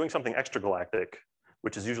 if you're doing something extragalactic,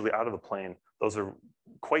 which is usually out of the plane, those are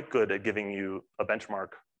quite good at giving you a benchmark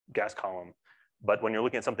gas column. But when you're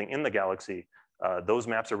looking at something in the galaxy, those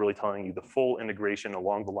maps are really telling you the full integration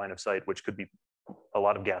along the line of sight, which could be a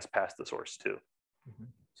lot of gas past the source too. Mm-hmm.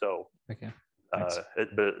 So, okay,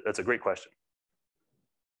 but that's a great question.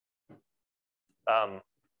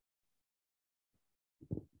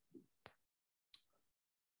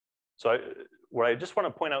 So what I just want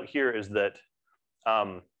to point out here is that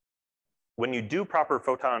when you do proper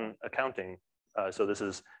photon accounting, so this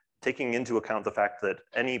is taking into account the fact that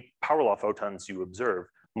any power law photons you observe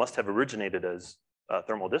must have originated as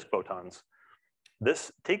thermal disk photons,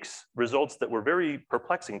 this takes results that were very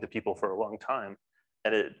perplexing to people for a long time,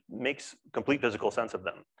 and it makes complete physical sense of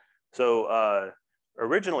them. So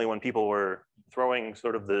originally, when people were throwing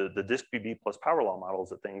sort of the disk BB plus power law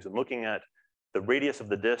models at things and looking at the radius of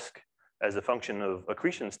the disk as a function of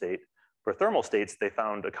accretion state, for thermal states, they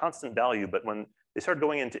found a constant value, but when they started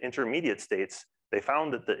going into intermediate states, they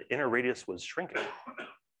found that the inner radius was shrinking.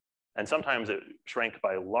 And sometimes it shrank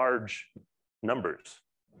by large numbers.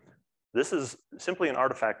 This is simply an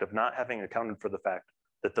artifact of not having accounted for the fact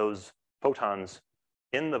that those photons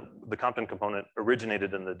in the Compton component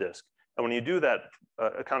originated in the disk. And when you do that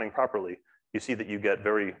accounting properly, you see that you get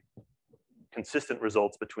very consistent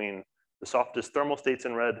results between the softest thermal states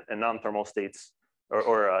in red and non-thermal states,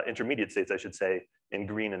 or intermediate states, I should say, in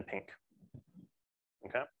green and pink.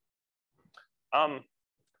 Okay.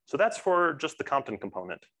 So that's for just the Compton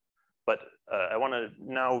component. But I want to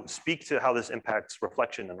now speak to how this impacts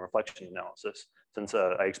reflection and reflection analysis, since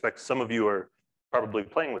I expect some of you are probably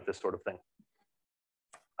playing with this sort of thing.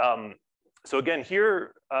 So again,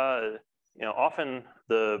 here, often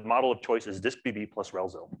the model of choice is disk BB plus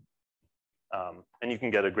RelZil, and you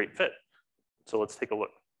can get a great fit. So let's take a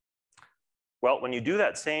look. Well, when you do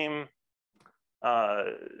that same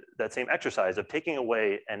exercise of taking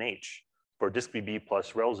away NH for disk BB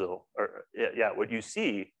plus RelZil, what you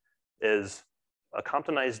see is a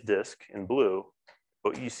Comptonized disk in blue.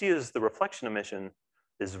 What you see is the reflection emission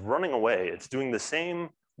is running away. It's doing the same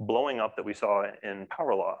blowing up that we saw in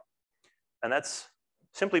power law. And that's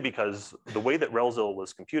simply because the way that RelZil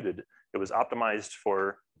was computed, it was optimized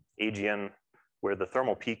for AGN, where the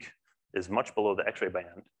thermal peak is much below the X-ray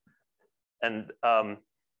band. And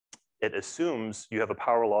it assumes you have a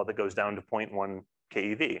power law that goes down to 0.1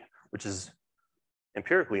 keV, which is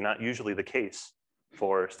empirically not usually the case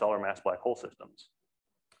for stellar mass black hole systems.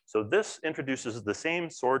 So this introduces the same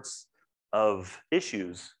sorts of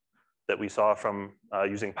issues that we saw from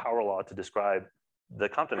using power law to describe the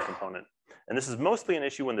Compton component. And this is mostly an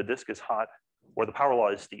issue when the disk is hot or the power law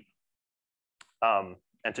is steep.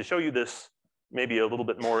 And to show you this maybe a little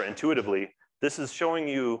bit more intuitively, this is showing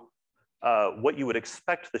you what you would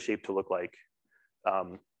expect the shape to look like,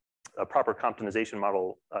 a proper Comptonization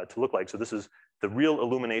model to look like. So this is the real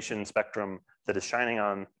illumination spectrum that is shining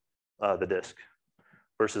on the disk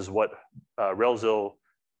versus what Relzil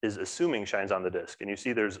is assuming shines on the disk. And you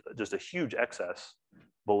see there's just a huge excess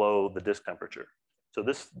below the disk temperature. So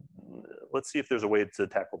let's see if there's a way to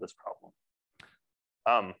tackle this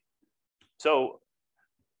problem. So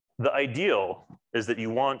the ideal is that you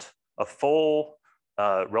want a full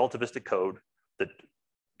relativistic code that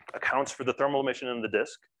accounts for the thermal emission in the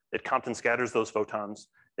disk. It Compton scatters those photons.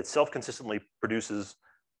 It self-consistently produces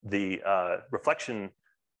the reflection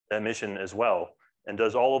emission as well, and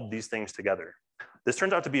does all of these things together. This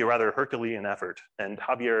turns out to be a rather Herculean effort, and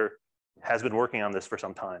Javier has been working on this for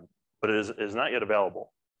some time, but it is not yet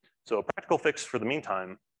available. So a practical fix for the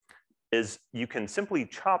meantime is you can simply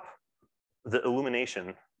chop the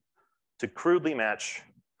illumination to crudely match,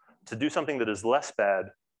 to do something that is less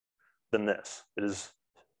bad than this. It is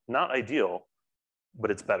not ideal,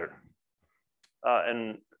 but it's better.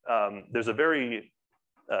 There's a very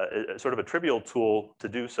sort of a trivial tool to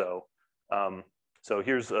do so. So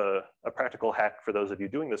here's a practical hack for those of you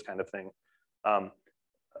doing this kind of thing.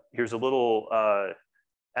 Here's a little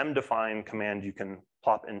mdefine command you can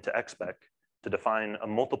plop into XSpec to define a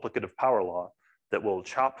multiplicative power law that will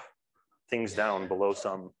chop things down below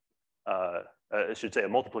some, I should say a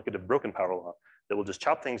multiplicative broken power law that will just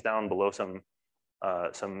chop things down below some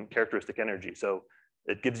characteristic energy. So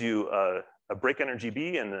it gives you a break energy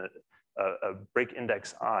B and a break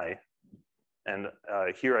index I. And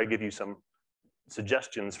here I give you some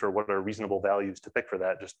suggestions for what are reasonable values to pick for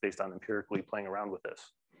that, just based on empirically playing around with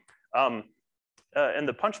this. And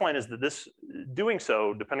the punchline is that this, doing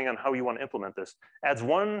so, depending on how you want to implement this, adds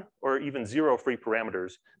 1 or even 0 free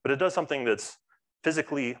parameters, but it does something that's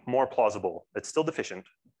physically more plausible. It's still deficient,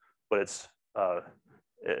 but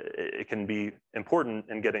it can be important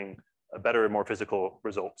in getting better and more physical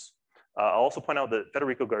results. I'll also point out that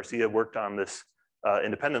Federico Garcia worked on this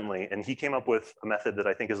independently, and he came up with a method that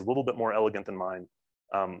I think is a little bit more elegant than mine.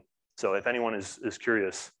 So if anyone is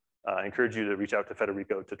curious, I encourage you to reach out to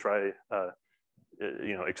Federico to try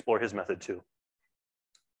explore his method too.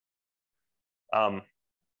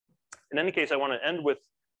 In any case, I want to end with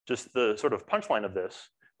just the sort of punchline of this,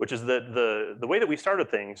 which is that the way that we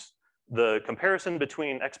started things, the comparison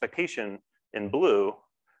between expectation in blue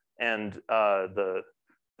and the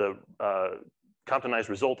Comptonized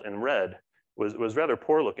result in red was rather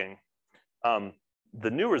poor looking.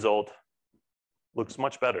 The new result looks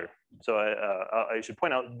much better. So I should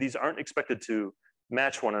point out, these aren't expected to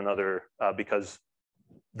match one another because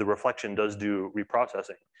the reflection does do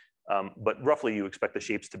reprocessing. But roughly you expect the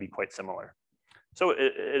shapes to be quite similar. So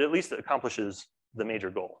it at least accomplishes the major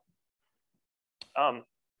goal.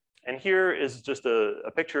 And here is just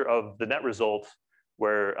a picture of the net result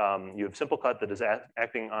where you have simple cut that is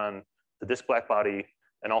acting on the disk black body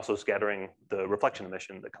and also scattering the reflection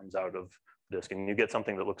emission that comes out of the disk. And you get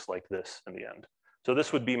something that looks like this in the end. So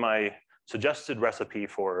this would be my suggested recipe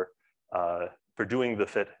for doing the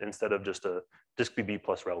fit instead of just a disk BB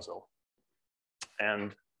plus Relzil.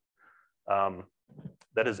 And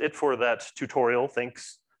that is it for that tutorial.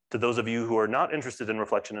 Thanks to those of you who are not interested in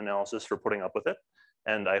reflection analysis for putting up with it.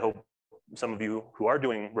 And I hope some of you who are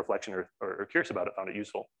doing reflection or are curious about it found it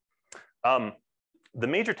useful. The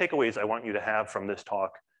major takeaways I want you to have from this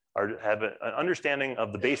talk are to have an understanding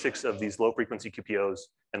of the basics of these low frequency QPOs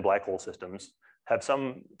and black hole systems, have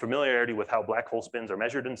some familiarity with how black hole spins are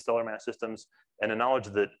measured in stellar mass systems, and a knowledge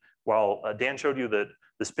that while Dan showed you that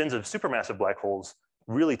the spins of supermassive black holes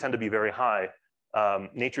really tend to be very high,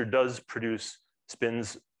 nature does produce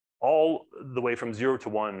spins all the way from 0 to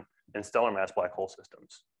 1 in stellar mass black hole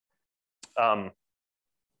systems.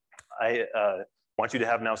 I want you to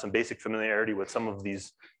have now some basic familiarity with some of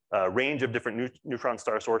these range of different neutron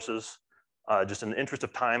star sources. Just in the interest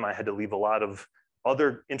of time, I had to leave a lot of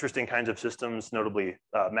other interesting kinds of systems, notably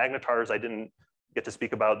magnetars I didn't get to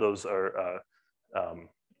speak about. Those are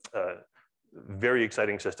very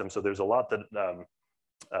exciting systems. So there's a lot that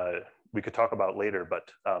we could talk about later,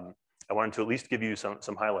 but I wanted to at least give you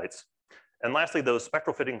some highlights. And lastly, those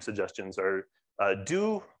spectral fitting suggestions are,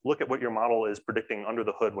 do look at what your model is predicting under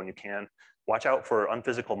the hood when you can. Watch out for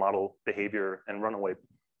unphysical model behavior and runaway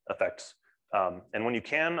effects. And when you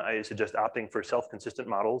can, I suggest opting for self-consistent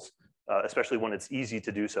models, especially when it's easy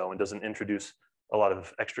to do so and doesn't introduce a lot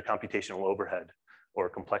of extra computational overhead or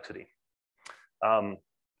complexity.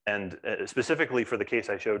 And specifically for the case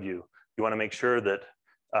I showed you, you want to make sure that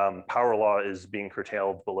power law is being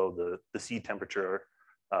curtailed below the seed temperature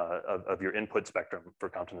of your input spectrum for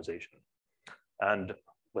Comptonization. And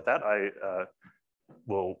with that, I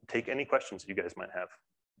will take any questions you guys might have.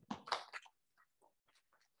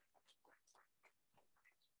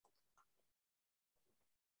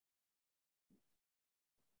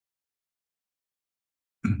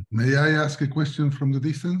 May I ask a question from the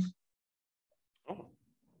distance? Oh,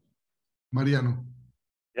 Mariano.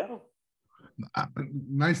 yeah.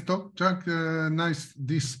 Nice talk, Jack. Nice.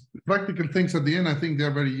 These practical things at the end, I think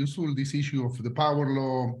they're very useful. This issue of the power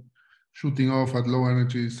law, shooting off at low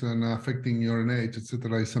energies and affecting your NH,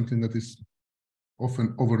 etc., is something that is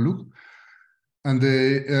often overlooked. And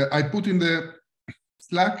I put in the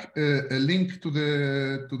Slack a link to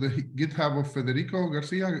the GitHub of Federico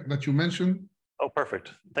Garcia that you mentioned. Oh,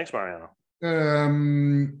 perfect. Thanks, Mariano.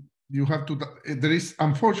 You have to,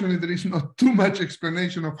 unfortunately, there is not too much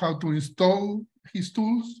explanation of how to install his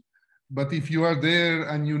tools, but if you are there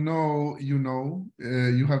and you know,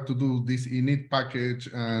 you have to do this init package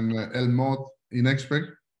and lmod in expect.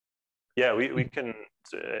 Yeah, we can,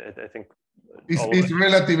 I think. It's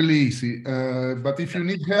relatively easy, but if you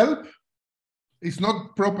need help, it's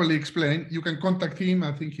not properly explained. You can contact him.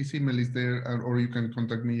 I think his email is there, or you can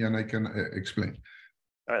contact me and I can explain.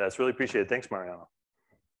 All right, that's really appreciated. Thanks, Mariano.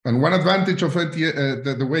 And one advantage of it,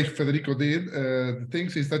 the way Federico did the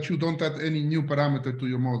things is that you don't add any new parameter to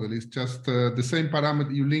your model. It's just the same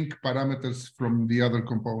parameter. You link parameters from the other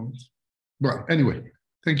components. Well, anyway,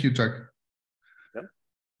 thank you, Jack. Yep.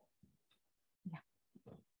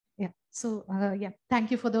 Yeah. So yeah, thank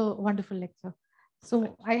you for the wonderful lecture.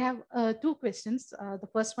 So I have two questions. The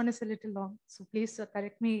first one is a little long, so please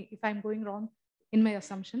correct me if I'm going wrong in my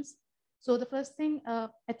assumptions. So the first thing,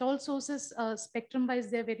 at all sources,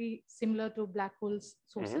 spectrum-wise, they're very similar to black holes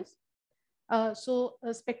sources.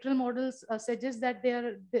 Spectral models suggest that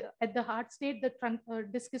they're at the hard state, the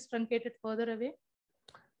disk is truncated further away.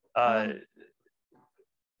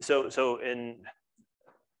 So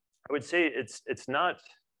I would say it's not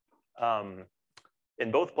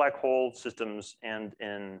in both black hole systems and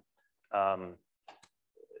in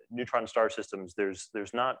neutron star systems.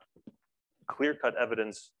 There's not clear-cut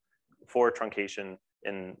evidence for truncation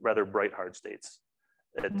in rather bright hard states.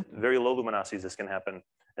 At very low luminosities, this can happen.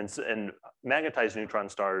 And magnetized neutron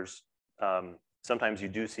stars, sometimes you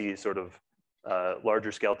do see sort of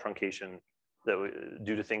larger scale truncation that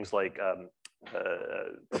due to things like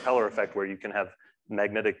propeller effect, where you can have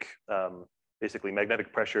magnetic, basically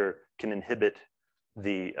magnetic pressure can inhibit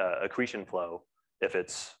the accretion flow if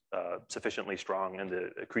it's sufficiently strong and the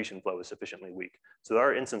accretion flow is sufficiently weak. So there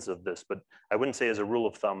are instances of this, but I wouldn't say as a rule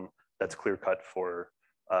of thumb that's clear cut for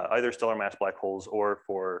either stellar mass black holes or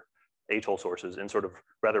for atoll sources in sort of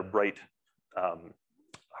rather bright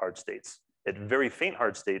hard states. At very faint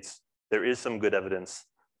hard states, there is some good evidence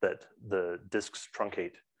that the disks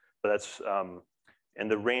truncate, but that's in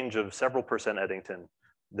the range of several percent Eddington.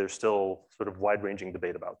 There's still sort of wide-ranging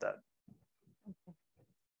debate about that. Okay.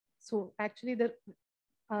 So actually, the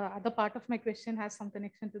other part of my question has some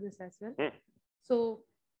connection to this as well. So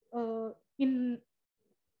in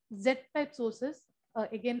Z-type sources,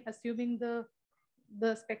 again, assuming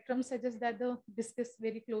the spectrum suggests that the disk is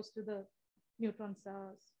very close to the neutron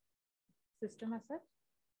star system as such?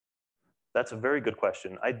 That's a very good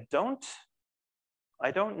question. I don't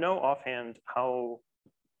know offhand how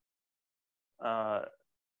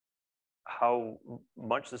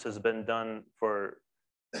much this has been done for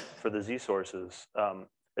the Z sources.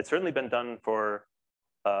 It's certainly been done for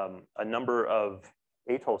a number of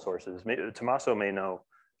atoll sources. Tommaso may know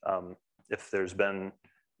if there's been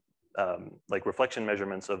like reflection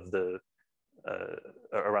measurements of the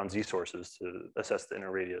around Z sources to assess the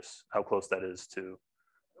inner radius, how close that is to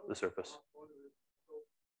the surface.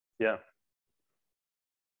 Yeah.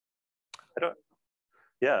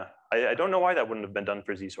 I don't know why that wouldn't have been done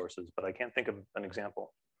for Z sources, but I can't think of an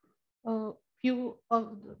example.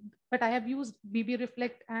 But I have used BB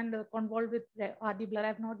Reflect and convolve with RD Blur. I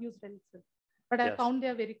have not used Relative, but I found they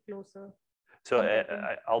are very closer. So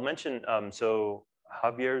I'll mention, so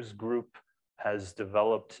Javier's group has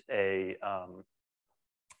developed a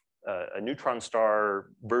neutron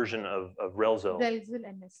star version of RELZIL. RELZIL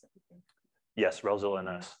NS, I think. Yes, RELZIL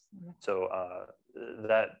NS. Yeah. So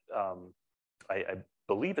that, I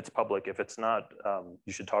believe it's public. If it's not,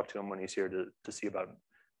 you should talk to him when he's here to see about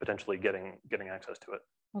potentially getting access to it.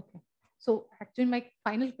 Okay. So actually my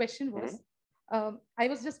final question was, I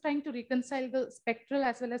was just trying to reconcile the spectral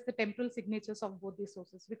as well as the temporal signatures of both these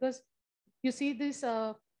sources, because you see these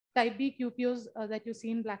type B QPOs that you see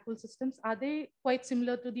in black hole systems. Are they quite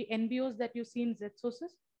similar to the NBOs that you see in Z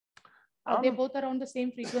sources? Are they both around the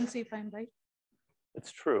same frequency, if I'm right?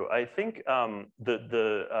 It's true. I think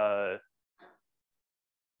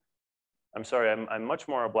I'm sorry, I'm much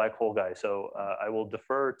more a black hole guy, so I will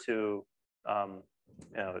defer to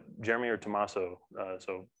Jeremy or Tommaso.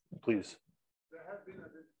 So please. There have been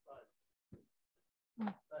identified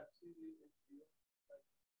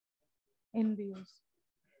NBOs.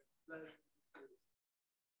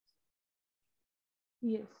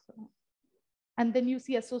 Yes. And then you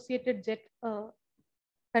see associated jet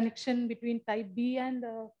connection between type B and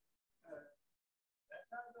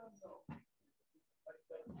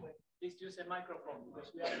Please use a microphone because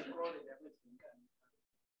we are recording everything.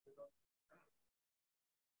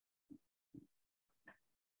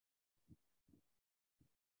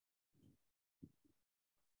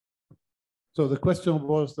 So the question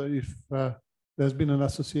was that if there's been an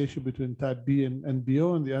association between type B and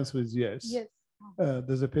NBO, and the answer is yes. yes.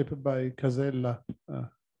 There's a paper by Casella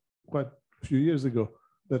quite a few years ago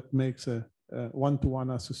that makes a one-to-one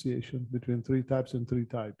association between 3 types and 3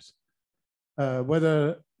 types.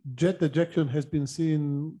 Whether jet ejection has been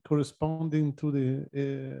seen corresponding to the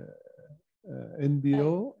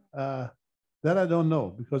NBO, that I don't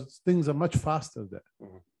know, because things are much faster there.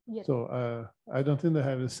 Yes. So I don't think they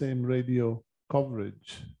have the same radio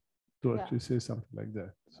coverage to actually say something like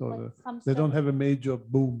that. So they don't have a major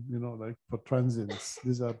boom, you know, like for transients.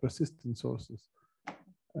 These are persistent sources.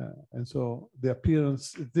 And so the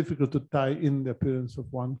appearance, it's difficult to tie in the appearance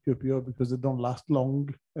of one QPO because they don't last long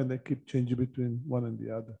and they keep changing between one and the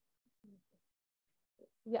other.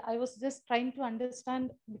 Yeah, I was just trying to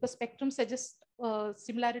understand because spectrum suggests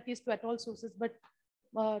similarities to atoll sources, but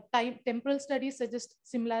temporal studies suggest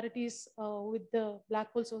similarities with the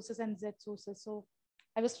black hole sources and Z sources. So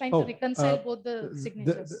I was trying to reconcile both the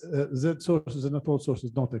signatures. Z sources and atoll sources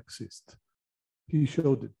don't exist. He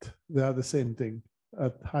showed it. They are the same thing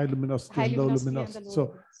at high luminosity and low luminosity.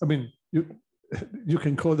 So, I mean, you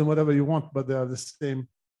can call them whatever you want, but they are the same,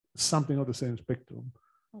 something of the same spectrum.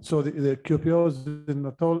 Okay. So the QPOs in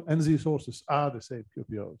atoll and Z sources are the same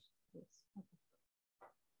QPOs. Yes. Okay.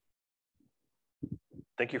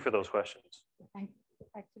 Thank you for those questions. Thank you.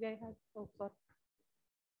 Actually, I had, oh, sorry.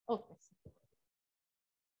 Okay.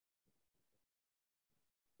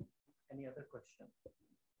 Any other question?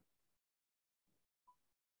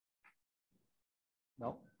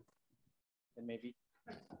 No? Then maybe.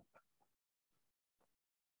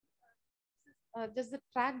 Just the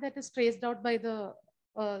track that is traced out by the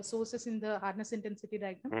sources in the hardness intensity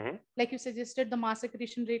diagram. Like you suggested, the mass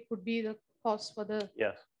accretion rate could be the cause for the.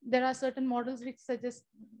 Yes. There are certain models which suggest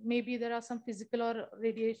maybe there are some physical or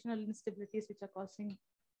radiational instabilities which are causing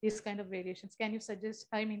these kind of variations. Can you suggest,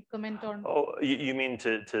 I mean, comment on? Oh, you mean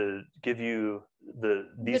to give you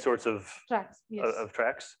these sorts of tracks? Yes. Of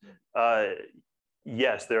tracks?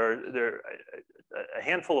 Yes, there are a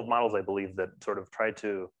handful of models, I believe, that sort of try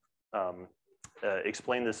to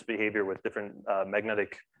explain this behavior with different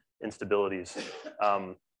magnetic instabilities.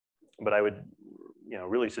 But I would,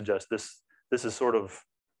 really suggest this is sort of,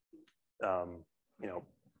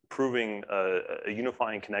 proving a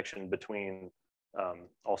unifying connection between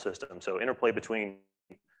all systems. So interplay between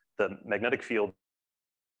the magnetic fields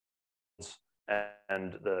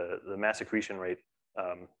and the mass accretion rate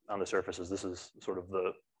on the surfaces. This is sort of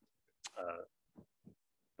the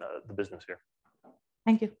business here.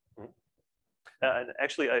 Thank you. And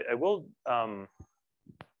actually, I will,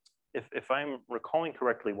 if I'm recalling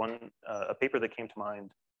correctly, a paper that came to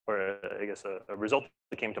mind, or I guess a result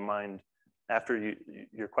that came to mind after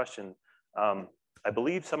your question, I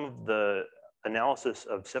believe some of the analysis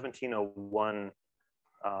of 1701,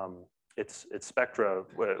 its spectra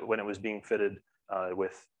when it was being fitted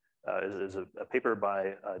with is a paper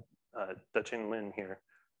by Dachin Lin here.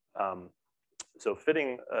 So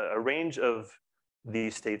fitting a range of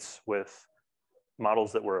these states with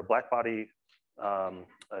models that were a black body, a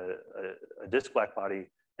disk black body,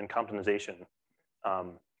 and Comptonization.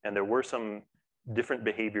 And there were some different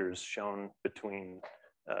behaviors shown between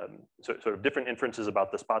sort of different inferences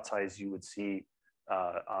about the spot size you would see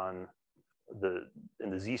in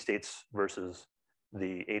the Z states versus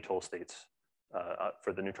the atoll states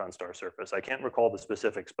for the neutron star surface. I can't recall the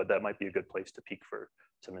specifics, but that might be a good place to peek for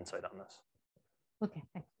some insight on this. Okay,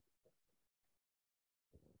 thanks.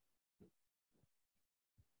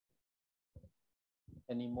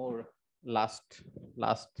 Any more last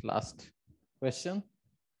question?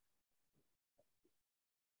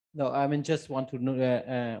 No, I mean, just want to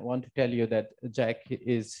tell you that Jack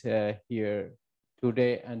is here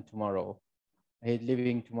today and tomorrow. He's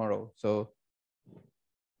leaving tomorrow, so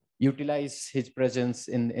utilize his presence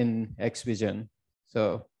in XVision.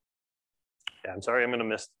 So yeah, I'm sorry I'm going to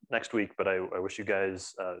miss next week, but I wish you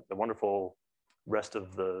guys the wonderful rest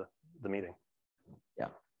of the meeting. Yeah,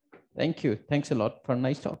 thank you. Thanks a lot for a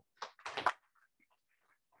nice talk.